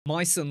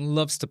My son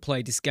loves to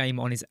play this game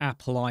on his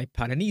Apple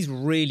iPad and he's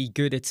really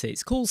good at it.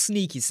 It's called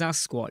Sneaky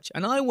Sasquatch,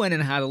 and I went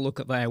and had a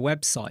look at their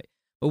website.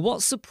 But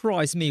what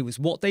surprised me was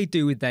what they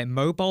do with their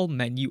mobile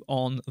menu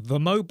on the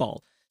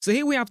mobile. So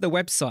here we have the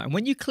website, and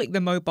when you click the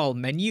mobile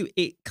menu,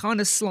 it kind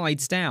of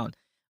slides down.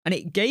 And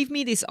it gave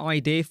me this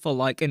idea for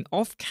like an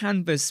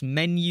off-canvas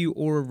menu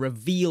or a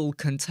reveal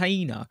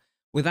container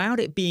without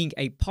it being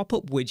a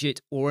pop-up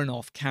widget or an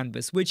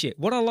off-canvas widget.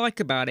 What I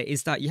like about it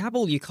is that you have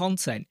all your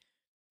content.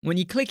 When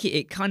you click it,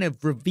 it kind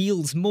of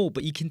reveals more,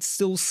 but you can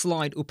still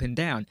slide up and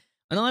down.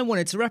 And I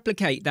wanted to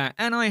replicate that,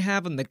 and I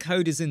have, and the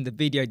code is in the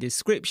video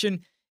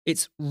description.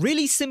 It's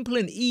really simple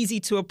and easy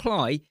to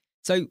apply,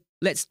 so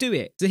let's do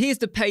it. So here's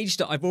the page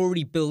that I've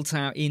already built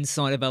out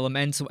inside of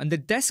Elementor, and the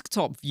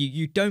desktop view,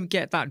 you don't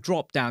get that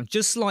drop down,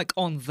 just like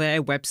on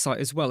their website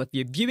as well. If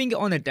you're viewing it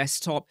on a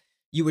desktop,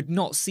 you would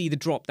not see the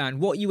drop down.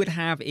 What you would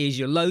have is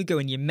your logo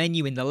and your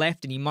menu in the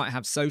left, and you might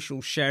have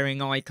social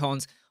sharing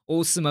icons,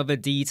 or some other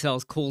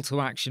details, call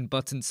to action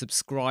button,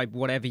 subscribe,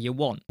 whatever you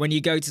want. When you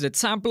go to the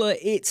tablet,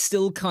 it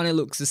still kind of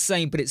looks the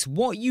same, but it's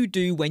what you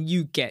do when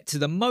you get to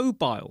the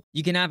mobile.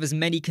 You can have as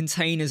many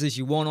containers as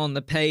you want on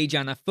the page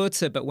and a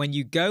footer, but when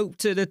you go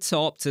to the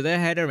top, to the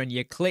header, and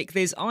you click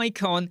this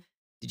icon,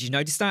 did you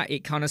notice that?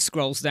 It kind of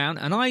scrolls down,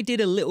 and I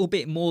did a little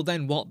bit more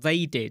than what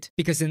they did,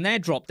 because in their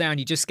drop down,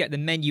 you just get the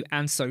menu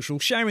and social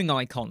sharing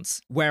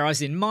icons.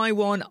 Whereas in my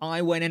one,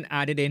 I went and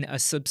added in a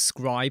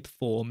subscribe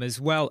form as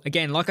well.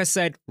 Again, like I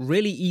said,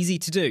 really easy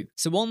to do.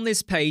 So on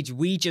this page,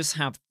 we just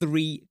have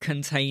 3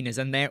 containers,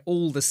 and they're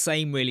all the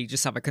same really.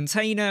 Just have a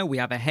container, we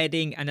have a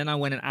heading, and then I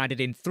went and added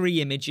in 3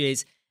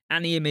 images,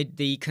 and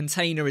the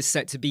container is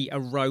set to be a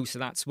row, so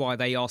that's why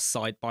they are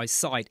side by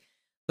side.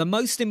 The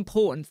most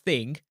important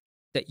thing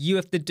that you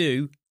have to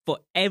do for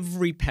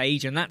every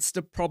page, and that's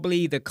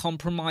probably the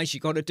compromise you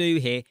got to do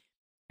here.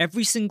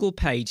 Every single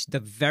page, the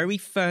very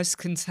first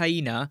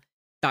container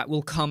that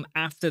will come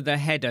after the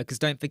header, because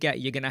don't forget,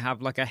 you're going to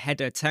have like a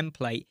header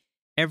template.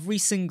 Every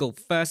single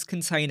first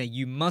container,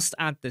 you must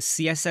add the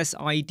CSS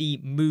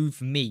ID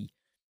move me.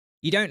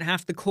 You don't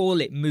have to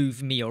call it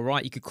move me, all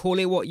right? You could call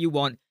it what you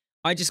want.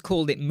 I just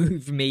called it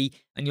move me,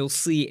 and you'll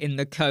see it in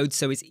the code,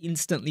 so it's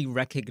instantly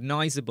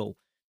recognizable.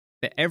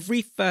 But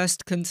every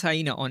first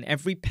container on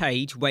every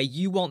page where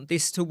you want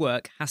this to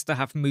work has to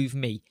have move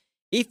me.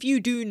 If you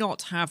do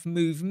not have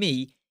move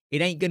me,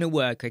 it ain't going to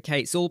work,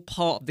 okay? It's all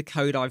part of the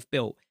code I've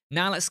built.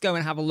 Now let's go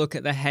and have a look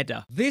at the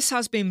header. This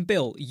has been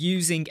built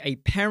using a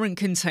parent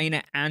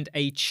container and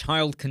a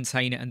child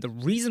container, and the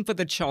reason for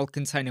the child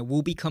container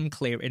will become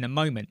clear in a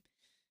moment.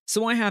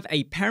 So I have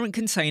a parent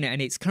container,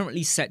 and it's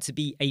currently set to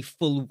be a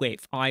full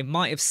width. I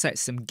might have set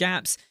some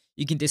gaps.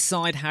 You can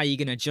decide how you're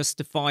going to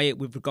justify it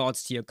with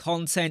regards to your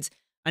content.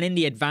 And in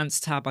the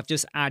advanced tab, I've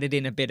just added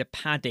in a bit of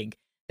padding.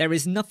 There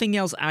is nothing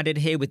else added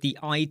here with the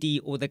ID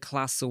or the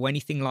class or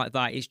anything like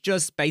that. It's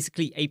just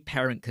basically a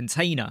parent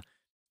container.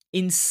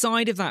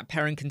 Inside of that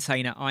parent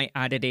container, I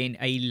added in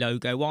a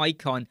logo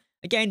icon.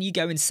 Again, you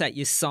go and set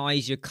your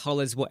size, your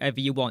colors, whatever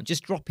you want.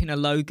 Just drop in a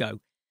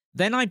logo.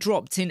 Then I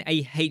dropped in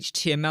a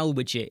HTML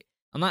widget.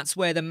 And that's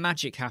where the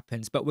magic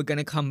happens, but we're going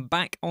to come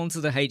back onto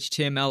the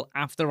HTML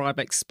after I've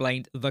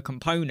explained the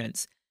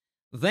components.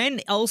 Then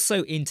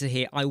also into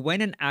here, I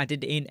went and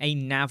added in a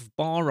nav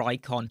bar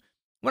icon.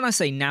 When I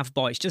say nav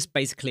bar, it's just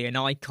basically an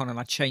icon, and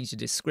I changed the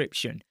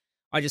description.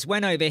 I just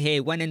went over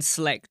here, went and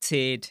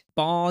selected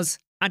bars,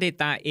 added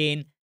that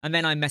in, and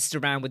then I messed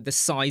around with the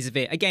size of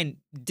it. Again,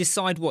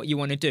 decide what you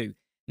want to do.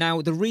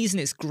 Now, the reason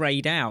it's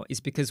grayed out is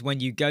because when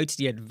you go to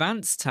the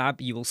advanced tab,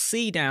 you will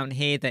see down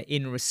here that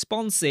in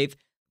responsive,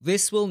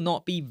 this will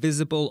not be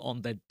visible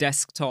on the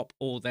desktop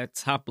or the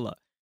tablet.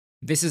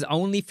 This is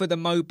only for the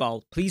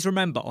mobile. Please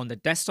remember, on the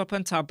desktop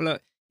and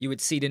tablet, you would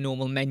see the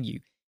normal menu.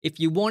 If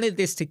you wanted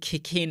this to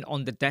kick in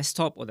on the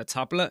desktop or the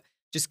tablet,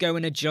 just go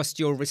and adjust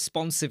your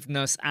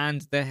responsiveness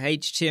and the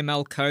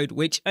HTML code,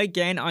 which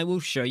again, I will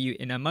show you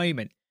in a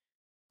moment.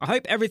 I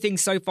hope everything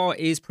so far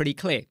is pretty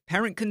clear.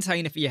 Parent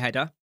container for your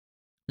header,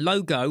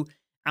 logo,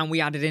 and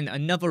we added in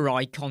another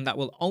icon that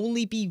will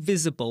only be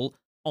visible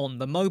on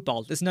the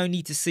mobile. There's no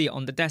need to see it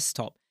on the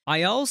desktop.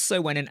 I also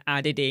went and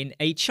added in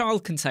a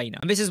child container.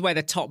 And this is where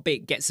the top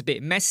bit gets a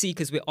bit messy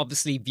because we're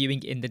obviously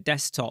viewing in the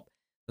desktop.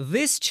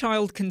 This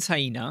child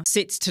container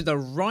sits to the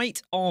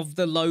right of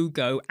the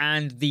logo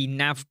and the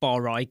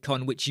navbar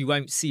icon, which you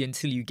won't see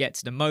until you get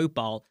to the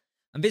mobile.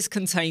 And this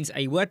contains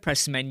a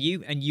WordPress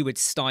menu, and you would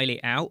style it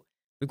out.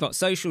 We've got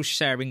social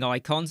sharing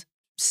icons,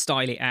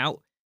 style it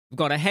out. We've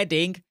got a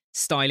heading,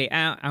 style it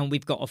out, and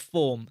we've got a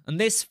form. And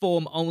this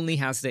form only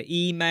has the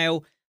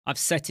email. I've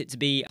set it to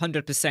be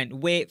 100%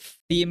 width.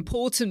 The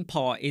important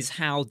part is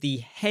how the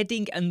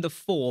heading and the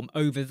form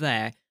over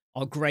there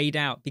are grayed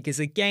out, because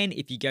again,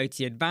 if you go to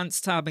the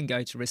advanced tab and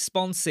go to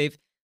responsive,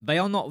 they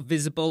are not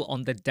visible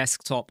on the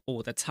desktop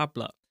or the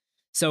tablet.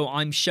 So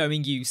I'm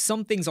showing you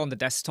some things on the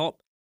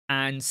desktop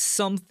and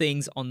some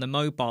things on the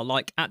mobile.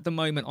 Like at the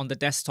moment on the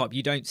desktop,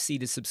 you don't see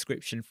the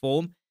subscription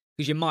form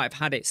because you might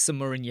have had it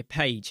somewhere in your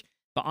page.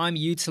 But I'm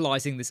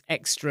utilizing this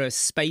extra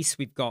space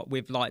we've got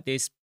with like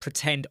this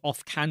pretend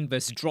off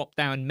canvas drop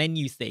down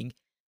menu thing.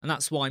 And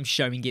that's why I'm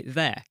showing it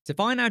there. So if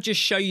I now just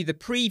show you the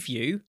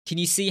preview, can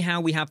you see how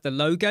we have the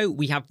logo?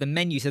 We have the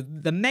menu. So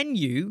the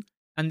menu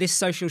and this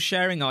social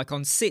sharing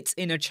icon sits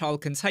in a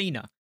child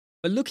container.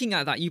 But looking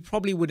at that, you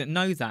probably wouldn't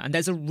know that. And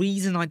there's a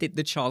reason I did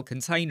the child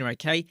container,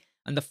 okay?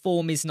 And the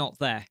form is not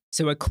there.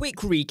 So a quick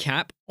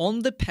recap.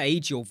 On the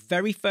page, your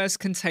very first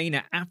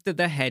container after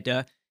the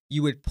header,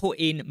 you would put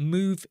in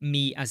move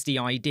me as the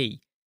ID.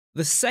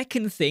 The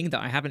second thing that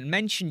I haven't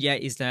mentioned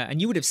yet is that,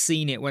 and you would have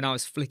seen it when I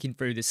was flicking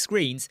through the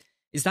screens,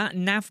 is that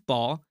nav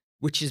bar,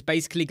 which is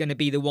basically going to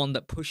be the one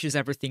that pushes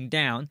everything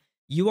down.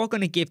 You are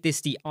going to give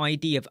this the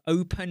ID of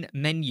open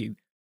menu.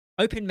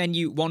 Open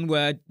menu, one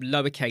word,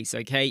 lowercase,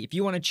 okay? If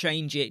you want to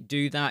change it,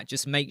 do that.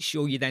 Just make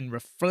sure you then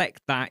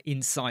reflect that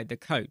inside the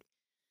code.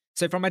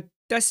 So from a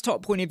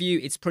desktop point of view,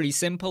 it's pretty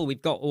simple.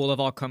 We've got all of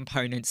our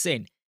components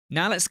in.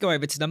 Now let's go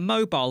over to the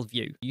mobile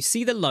view. You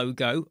see the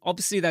logo.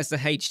 Obviously, there's the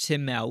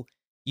HTML.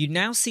 You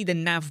now see the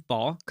nav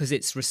bar because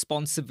it's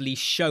responsively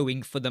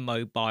showing for the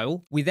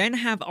mobile. We then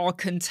have our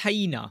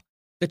container,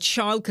 the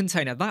child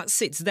container. That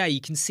sits there.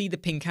 You can see the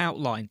pink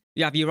outline.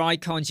 You have your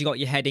icons, you got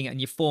your heading and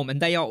your form, and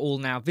they are all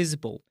now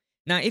visible.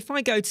 Now, if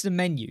I go to the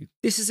menu,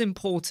 this is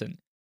important.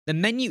 The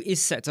menu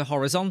is set to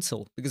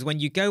horizontal because when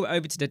you go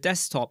over to the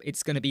desktop,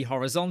 it's going to be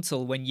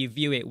horizontal when you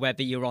view it,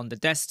 whether you're on the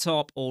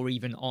desktop or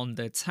even on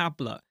the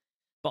tablet.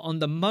 But on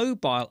the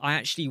mobile, I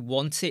actually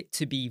want it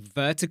to be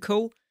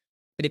vertical.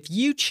 But if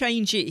you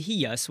change it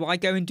here, so I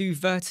go and do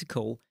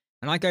vertical,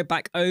 and I go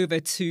back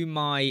over to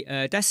my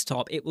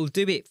desktop, it will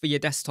do it for your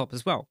desktop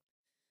as well.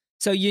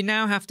 So you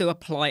now have to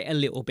apply a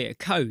little bit of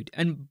code.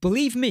 And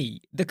believe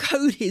me, the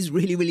code is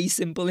really, really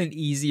simple and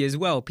easy as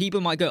well. People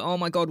might go, oh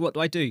my God, what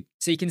do I do?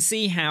 So you can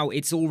see how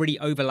it's already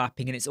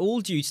overlapping, and it's all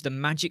due to the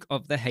magic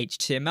of the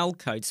HTML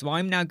code. So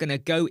I'm now going to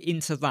go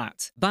into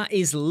that. That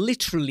is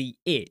literally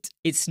it.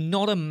 It's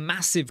not a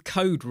massive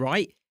code,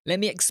 right? Let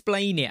me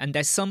explain it, and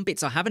there's some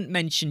bits I haven't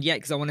mentioned yet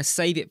because I want to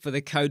save it for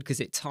the code because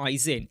it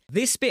ties in.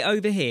 This bit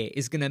over here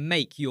is going to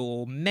make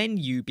your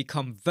menu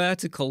become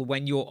vertical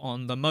when you're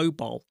on the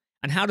mobile.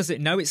 And how does it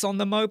know it's on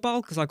the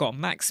mobile? Because I got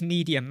max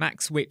media,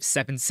 max width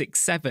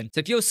 767. So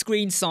if your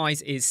screen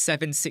size is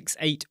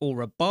 768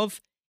 or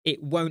above,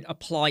 it won't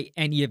apply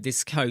any of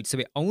this code. So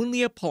it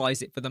only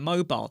applies it for the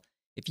mobile.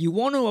 If you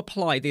want to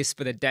apply this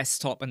for the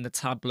desktop and the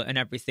tablet and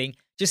everything,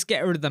 just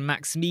get rid of the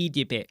max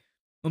media bit.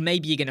 Or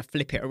maybe you're going to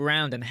flip it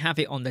around and have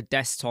it on the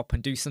desktop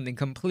and do something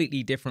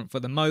completely different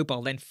for the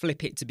mobile, then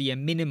flip it to be a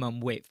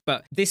minimum width.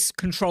 But this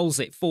controls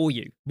it for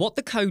you. What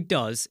the code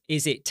does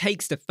is it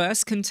takes the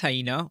first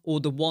container or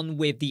the one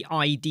with the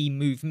ID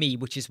move me,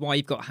 which is why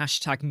you've got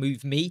hashtag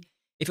move me.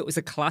 If it was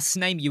a class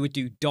name, you would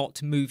do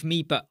 .move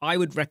me, but I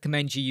would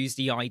recommend you use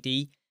the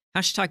ID.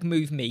 Hashtag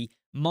move me,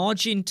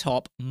 margin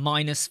top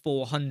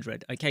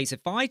 -400. Okay, so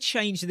if I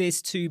change this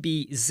to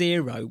be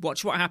 0,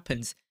 watch what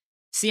happens.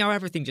 See how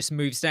everything just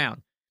moves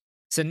down.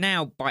 So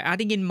now, by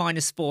adding in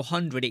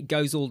 -400, it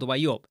goes all the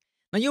way up.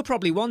 Now, you're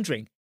probably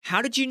wondering,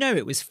 how did you know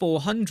it was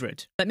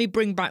 400? Let me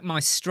bring back my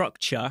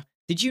structure.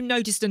 Did you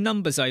notice the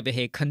numbers over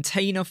here?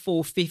 Container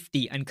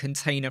 450 and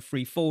container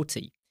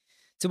 340.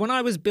 So when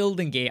I was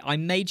building it, I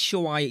made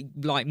sure I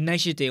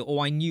measured it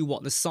or I knew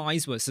what the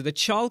size was. So the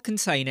child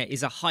container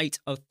is a height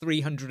of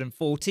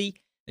 340,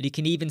 and you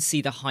can even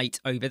see the height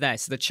over there.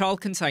 So the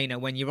child container,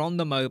 when you're on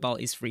the mobile,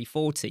 is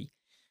 340.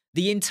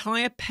 The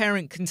entire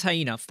parent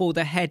container for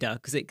the header,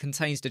 because it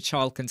contains the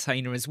child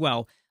container as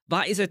well,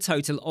 that is a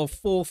total of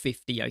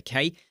 450,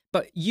 okay?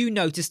 But you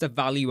noticed a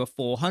value of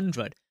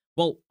 400.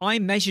 Well, I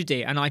measured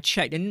it and I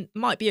checked, and it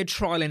might be a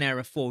trial and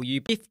error for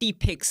you. 50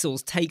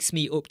 pixels takes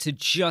me up to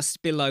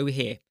just below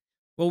here.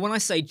 Well, when I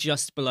say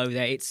just below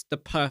there, it's the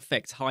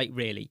perfect height,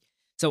 really.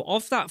 So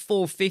off that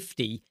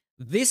 450,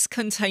 this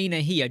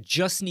container here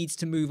just needs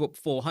to move up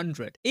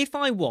 400. If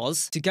I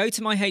was to go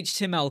to my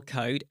HTML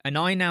code and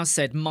I now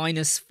said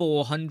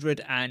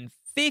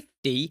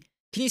 -450,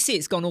 can you see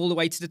it's gone all the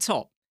way to the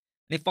top?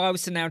 And if I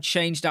was to now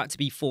change that to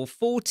be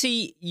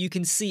 440, you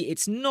can see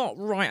it's not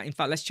right. In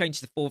fact, let's change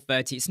to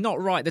 430. It's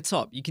not right at the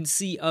top. You can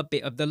see a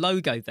bit of the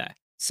logo there.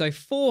 So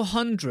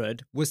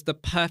 400 was the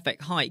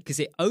perfect height because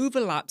it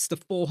overlaps the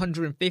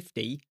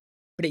 450,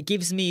 but it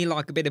gives me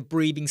like a bit of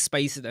breathing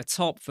space at the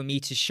top for me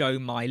to show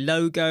my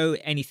logo,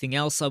 anything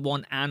else I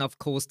want, and of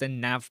course the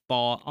nav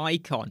bar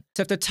icon.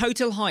 So if the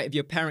total height of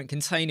your parent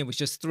container was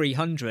just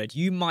 300,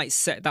 you might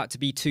set that to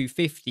be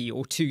 250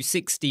 or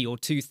 260 or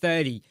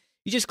 230.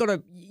 You just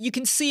gotta, you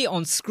can see it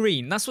on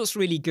screen. That's what's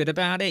really good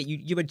about it.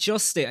 You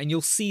adjust it and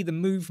you'll see the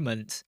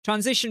movement.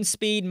 Transition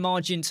speed,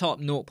 margin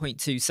top,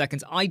 0.2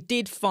 seconds. I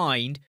did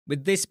find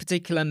with this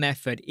particular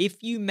method,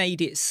 if you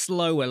made it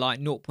slower, like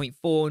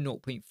 0.4,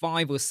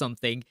 0.5 or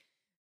something,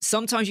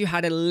 sometimes you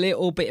had a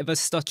little bit of a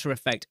stutter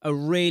effect, a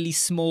really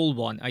small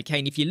one, okay?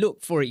 And if you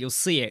look for it, you'll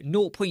see it.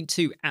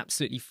 0.2,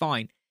 absolutely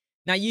fine.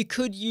 Now, you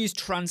could use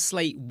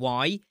translate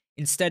Y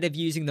instead of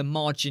using the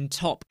margin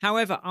top.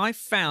 However, I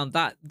found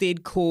that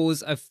did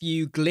cause a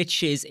few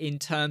glitches in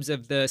terms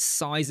of the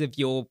size of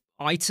your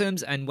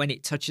items and when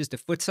it touches the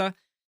footer.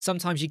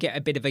 Sometimes you get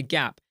a bit of a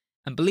gap.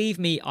 And believe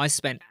me, I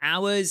spent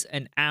hours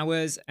and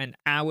hours and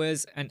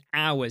hours and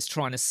hours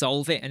trying to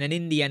solve it. And then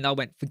in the end, I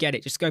went, forget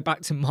it, just go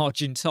back to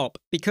margin top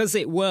because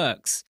it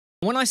works.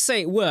 When I say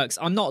it works,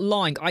 I'm not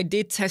lying. I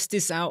did test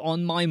this out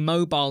on my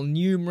mobile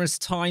numerous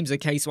times,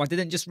 okay? So I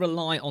didn't just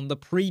rely on the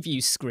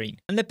preview screen.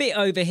 And the bit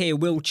over here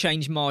will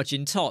change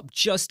margin top,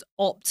 just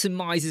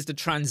optimizes the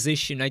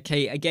transition,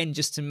 okay? Again,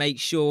 just to make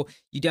sure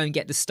you don't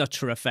get the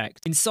stutter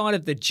effect. Inside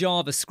of the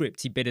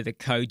JavaScripty bit of the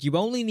code, you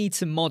only need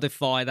to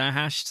modify the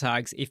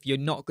hashtags if you're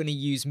not going to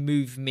use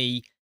move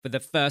me for the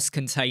first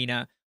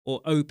container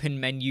or open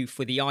menu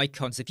for the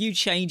icons. If you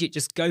change it,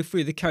 just go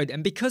through the code.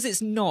 And because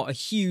it's not a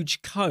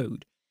huge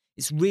code,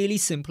 it's really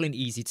simple and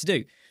easy to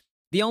do.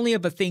 The only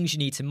other things you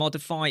need to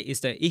modify is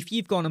that if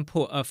you've gone and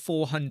put a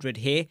 400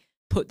 here,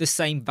 put the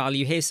same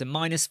value here, so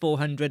minus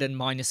 400 and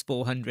minus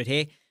 400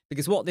 here,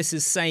 because what this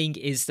is saying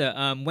is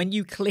that when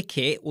you click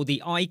it or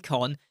the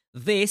icon,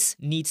 this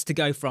needs to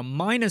go from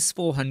minus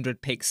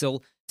 400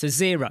 pixel to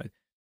 0.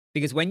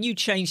 Because when you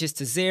change this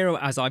to 0,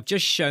 as I've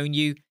just shown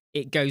you,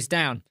 it goes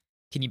down.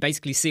 Can you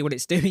basically see what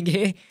it's doing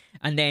here?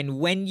 And then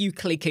when you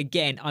click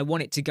again, I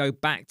want it to go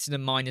back to the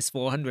minus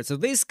 400. So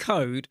this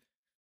code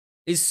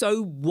is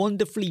so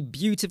wonderfully,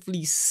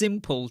 beautifully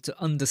simple to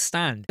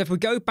understand. If we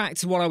go back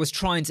to what I was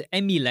trying to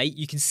emulate,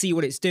 you can see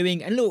what it's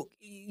doing. And look,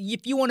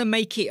 if you want to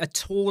make it a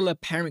taller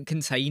parent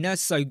container,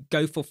 so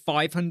go for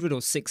 500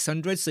 or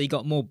 600, so you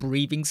got more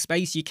breathing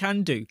space, you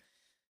can do.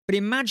 But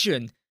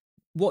imagine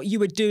what you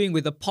were doing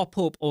with a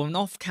pop-up or an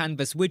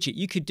off-canvas widget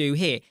you could do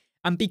here.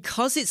 And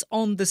because it's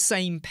on the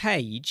same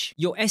page,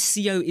 your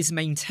SEO is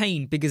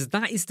maintained because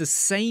that is the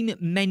same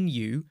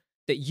menu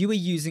that you are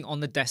using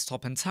on the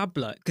desktop and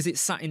tablet because it's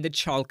sat in the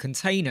child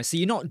container. So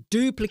you're not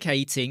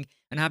duplicating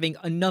and having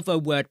another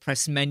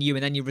WordPress menu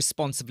and then you're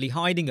responsibly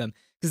hiding them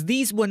because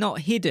these were not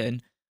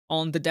hidden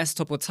on the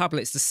desktop or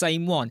tablet. It's the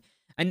same one.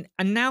 And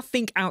now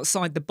think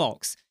outside the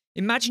box.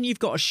 Imagine you've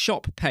got a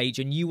shop page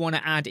and you want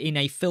to add in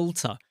a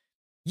filter.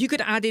 You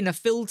could add in a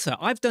filter.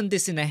 I've done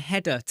this in a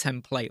header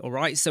template, all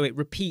right? So it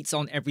repeats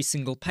on every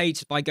single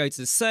page. If I go to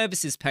the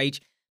services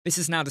page, this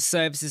is now the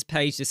services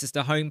page. This is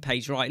the home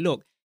page, right?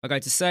 Look, if I go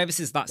to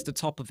services, that's the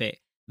top of it.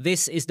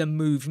 This is the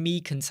move me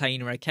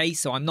container, okay?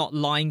 So I'm not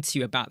lying to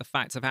you about the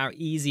fact of how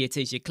easy it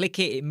is. You click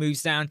it, it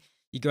moves down,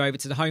 you go over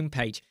to the home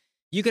page.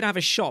 You could have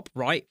a shop,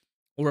 right?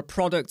 Or a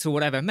product or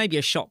whatever, maybe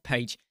a shop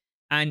page.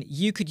 And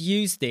you could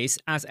use this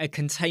as a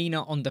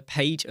container on the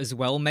page as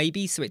well,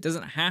 maybe, so it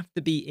doesn't have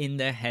to be in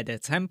the header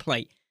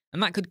template.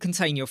 And that could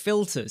contain your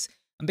filters.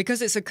 And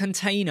because it's a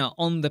container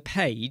on the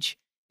page,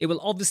 it will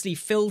obviously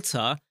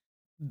filter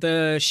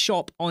the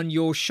shop on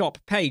your shop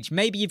page.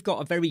 Maybe you've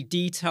got a very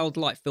detailed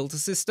like filter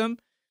system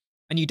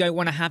and you don't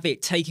want to have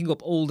it taking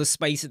up all the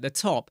space at the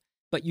top,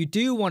 but you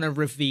do want to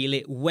reveal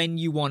it when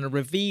you want to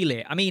reveal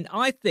it. I mean,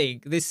 I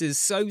think this is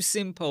so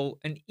simple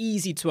and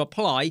easy to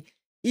apply,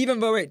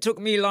 even though it took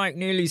me like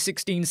nearly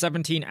 16,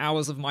 17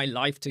 hours of my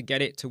life to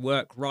get it to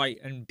work right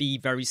and be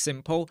very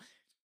simple.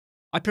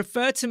 I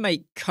prefer to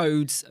make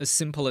codes as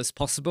simple as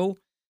possible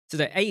so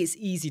that A, it's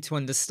easy to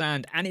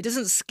understand and it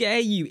doesn't scare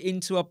you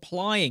into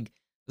applying.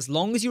 As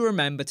long as you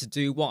remember to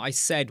do what I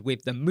said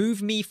with the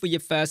move me for your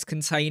first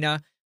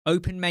container,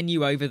 open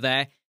menu over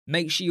there,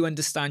 make sure you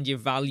understand your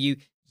value,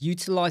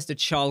 utilize the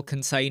child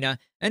container,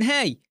 and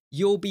hey,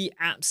 you'll be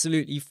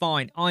absolutely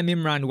fine. I'm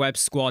Imran Web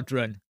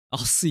Squadron. I'll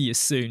see you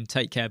soon.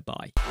 Take care.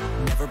 Bye.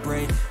 Never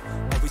break,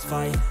 always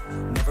fight,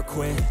 never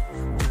quit,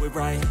 do it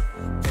right,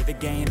 play the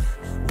game,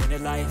 win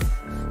it life,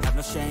 have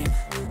no shame,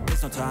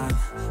 there's no time,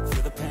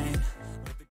 feel the pain.